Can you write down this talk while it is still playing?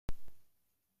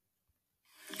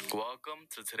Welcome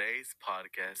to today's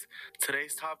podcast.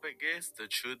 Today's topic is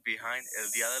the truth behind El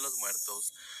Día de los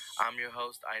Muertos. I'm your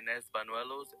host, Ines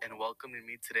Banuelos, and welcoming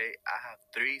me today, I have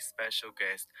three special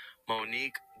guests,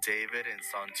 Monique, David, and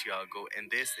Santiago,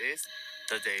 and this is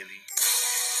The Daily.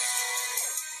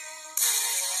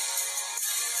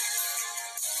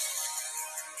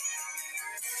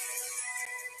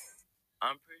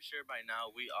 I'm pretty sure by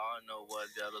now we all know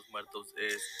what El Día de los Muertos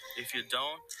is. If you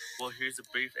don't, well, here's a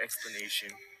brief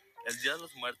explanation. El Día de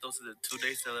los Muertos is a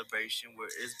 2-day celebration where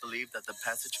it is believed that the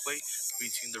passageway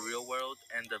between the real world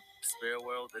and the spirit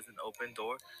world is an open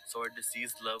door so our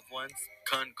deceased loved ones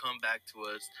can come back to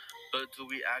us. But do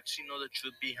we actually know the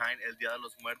truth behind El Día de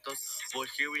los Muertos? Well,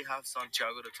 here we have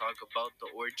Santiago to talk about the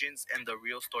origins and the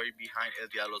real story behind El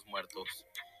Día de los Muertos.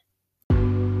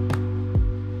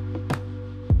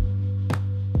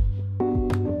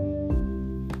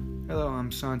 Hello,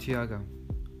 I'm Santiago.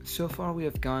 So far we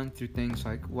have gone through things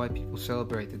like why people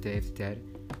celebrate the Day of the Dead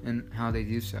and how they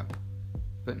do so.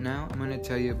 But now I'm going to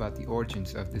tell you about the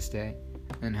origins of this day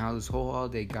and how this whole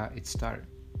holiday got its start.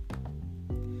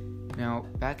 Now,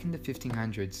 back in the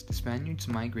 1500s, the Spaniards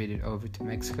migrated over to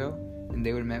Mexico and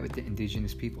they were met with the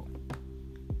indigenous people.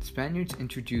 The Spaniards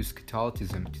introduced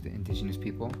Catholicism to the indigenous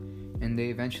people and they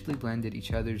eventually blended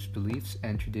each other's beliefs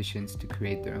and traditions to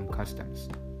create their own customs.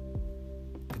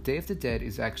 The Day of the Dead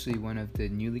is actually one of the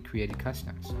newly created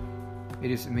customs. It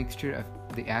is a mixture of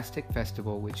the Aztec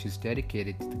festival, which is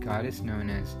dedicated to the goddess known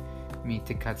as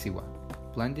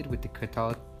Mictecatzihuatl, blended with the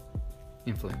Catholic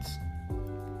influence.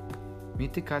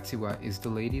 Mictecatzihuatl is the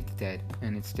Lady of the Dead,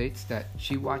 and it states that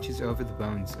she watches over the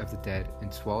bones of the dead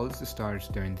and swallows the stars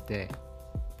during the day.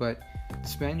 But the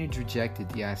Spaniards rejected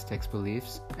the Aztecs'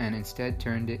 beliefs and instead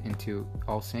turned it into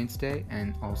All Saints' Day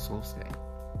and All Souls' Day.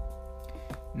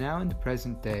 Now in the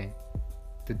present day,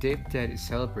 the Day of the Dead is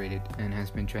celebrated and has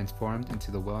been transformed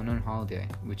into the well-known holiday,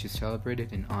 which is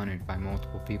celebrated and honored by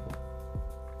multiple people.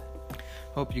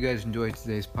 Hope you guys enjoyed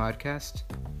today's podcast,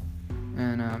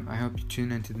 and I hope you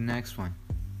tune into the next one.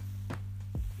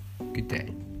 Good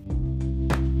day.